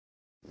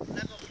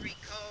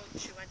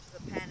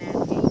Pan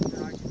Am game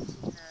for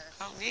Argentina.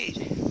 Oh, neat.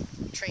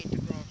 Trained to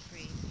Grand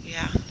Prix.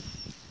 Yeah.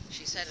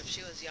 She said if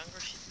she was younger,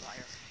 she'd buy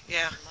her.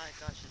 Yeah. Oh my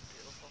gosh, it's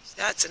beautiful.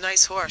 That's a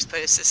nice horse, but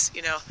it's just,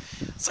 you know,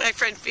 it's like my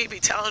friend Phoebe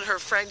telling her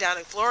friend down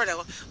in Florida,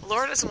 well,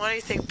 Laura doesn't want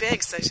anything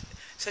big, so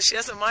she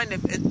doesn't mind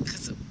if it,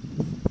 because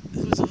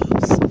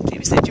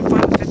Phoebe said you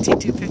fought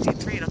 52,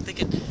 53, and I'm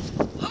thinking,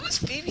 what was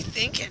Phoebe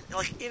thinking?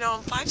 Like, you know,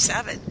 I'm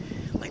 5'7".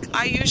 Like,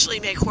 I usually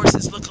make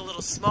horses look a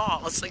little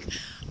small. It's like,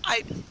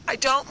 I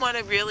don't want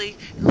to really,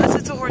 unless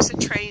it's a horse in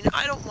training,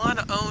 I don't want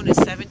to own a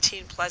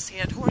 17-plus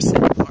hand horse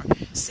anymore.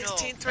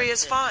 16.3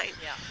 is fine.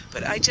 Yeah.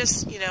 But I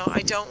just, you know,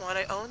 I don't want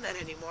to own that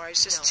anymore.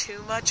 It's just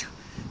too much,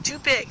 too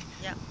big.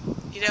 Yeah.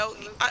 You know,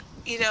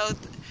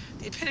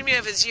 the epitome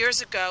of his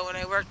years ago when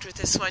I worked for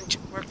this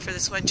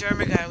one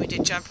German guy. We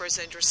did jumpers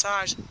and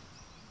dressage.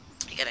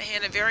 He got a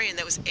Hanoverian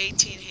that was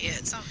 18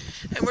 hands,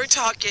 and we're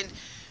talking.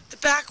 The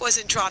back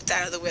wasn't dropped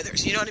out of the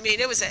withers. You know what I mean?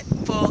 It was at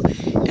full,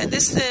 and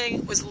this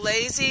thing was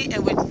lazy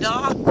and would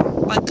knock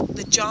like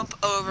the jump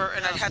over,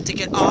 and I'd have to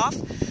get off,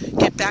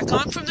 get back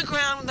on from the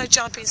ground with my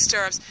jumping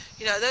stirrups.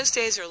 You know, those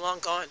days are long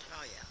gone.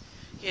 Oh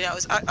yeah. You know,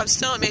 I'm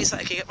still amazed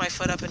that I could get my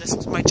foot up in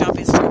my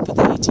jumping stirrup with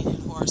the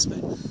 18-hand horse, but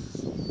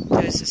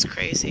it was just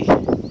crazy.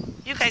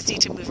 You guys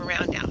need to move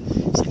around now.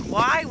 It's like,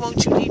 why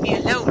won't you leave me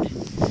alone?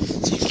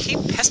 So you keep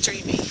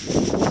pestering me.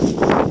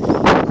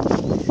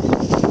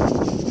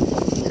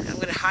 I'm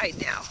going to hide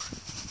now.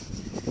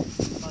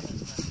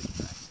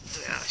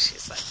 No,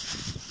 she's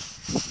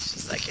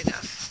like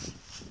enough.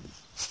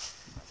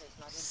 Mother's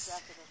not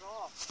interested at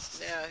all.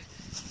 No.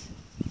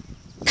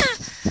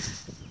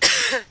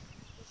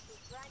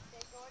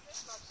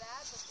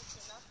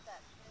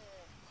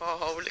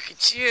 Oh, look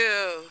at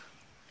you.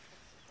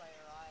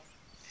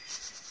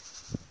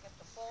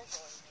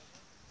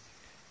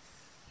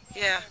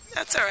 Yeah,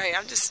 that's all right.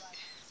 I'm just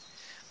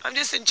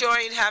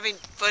enjoying having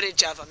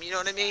footage of them. You know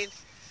what I mean?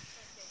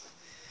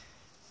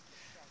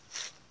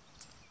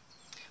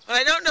 What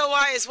I don't know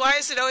why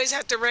does it always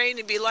have to rain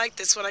and be like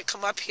this when I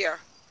come up here?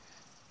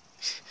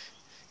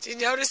 Do you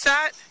notice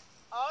that?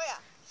 Oh yeah.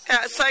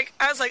 Yeah, it's like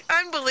I was like,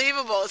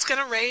 unbelievable. It's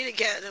gonna rain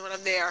again when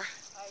I'm there.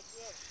 I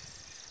did.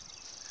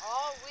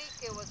 All week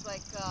it was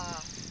like, it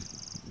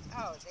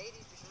was 80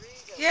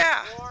 degrees. It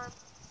Yeah. was warm,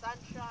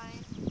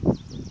 sunshine.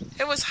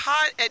 It was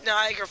hot at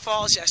Niagara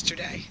Falls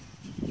yesterday.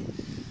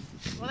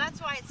 Well, that's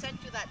why I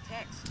sent you that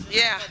text. Just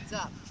Yeah. Heads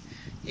up.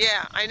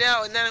 Yeah, I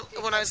know. And then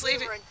when I was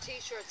leaving, We were in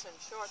t-shirts and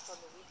shorts on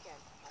the weekend.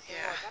 I thought,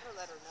 Yeah. well, I better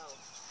let her know.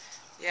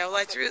 yeah,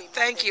 well,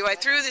 thank you. I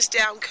threw this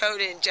down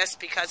coat in just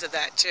because of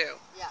that too.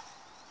 Yeah.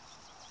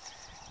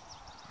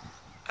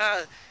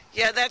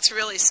 Yeah, that's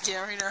really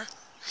scaring her.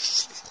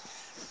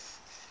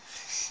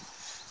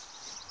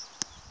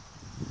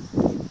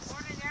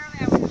 Ordinarily,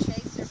 I would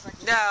chase her, but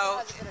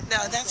No,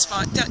 that's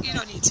fine. You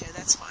don't need to.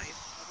 That's fine.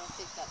 I don't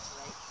think that's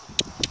right.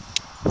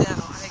 No,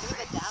 I Look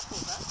agree. at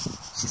Dapples, huh?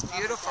 She's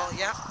beautiful.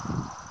 Yep.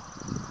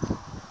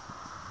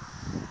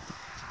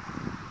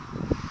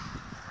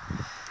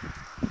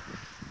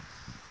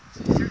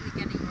 She's certainly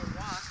getting her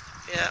walk.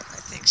 Yeah, I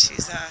think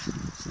she's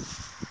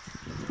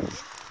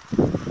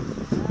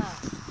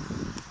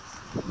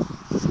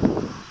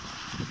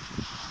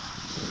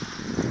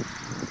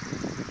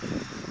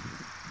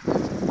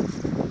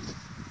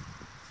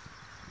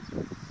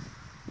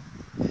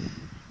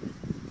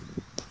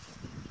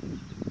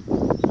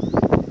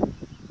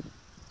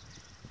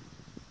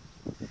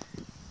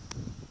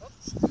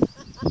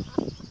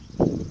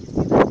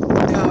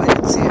No, I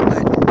didn't see it,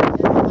 but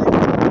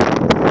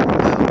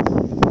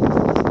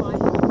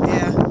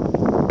yeah.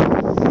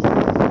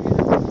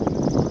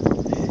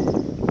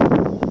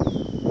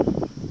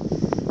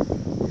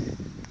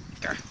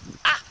 Here.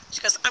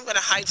 She goes, I'm going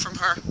to hide from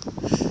her.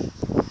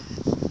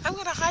 I'm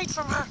going to hide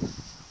from her.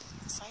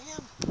 Yes, I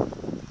am.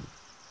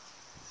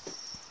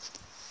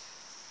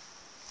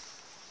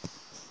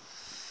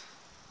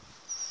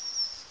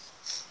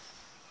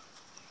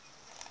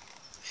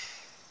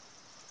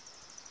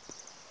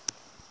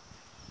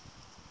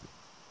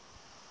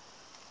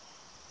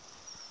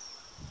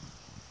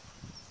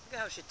 Look at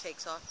how she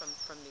takes off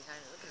from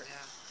behind her. Look at her.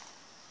 Yeah.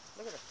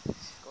 Look at her.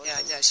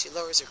 Yeah, no, she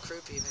lowers her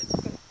croup even.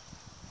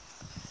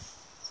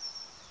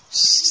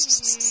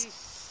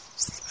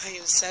 I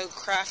am so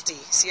crafty.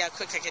 See how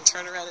quick I can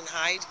turn around and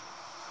hide?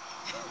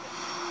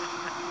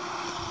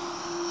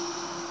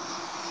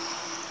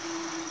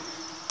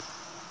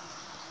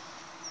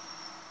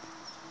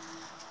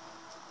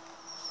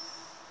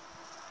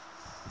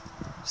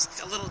 Just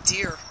like a little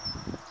deer.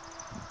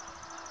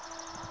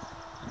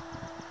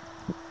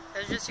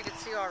 As just you can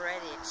see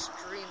already,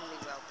 extremely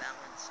well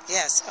balanced.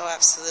 Yes, oh,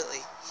 absolutely.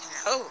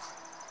 Oh,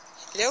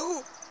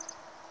 hello.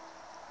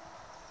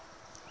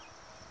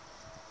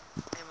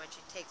 And when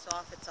she takes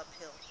off, it's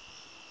uphill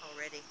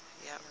already.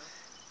 Yep. You know?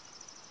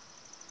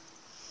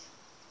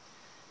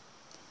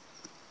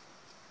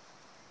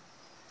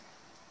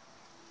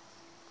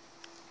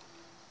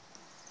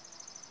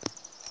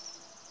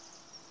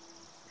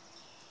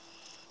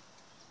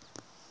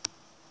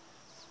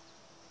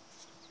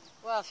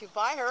 Well, if you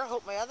buy her, I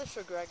hope my other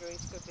Sir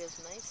Gregory's going to be as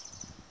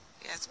nice.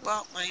 Yes,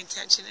 well, my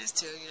intention is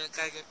to,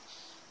 gotta get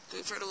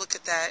for her to look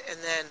at that, and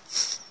then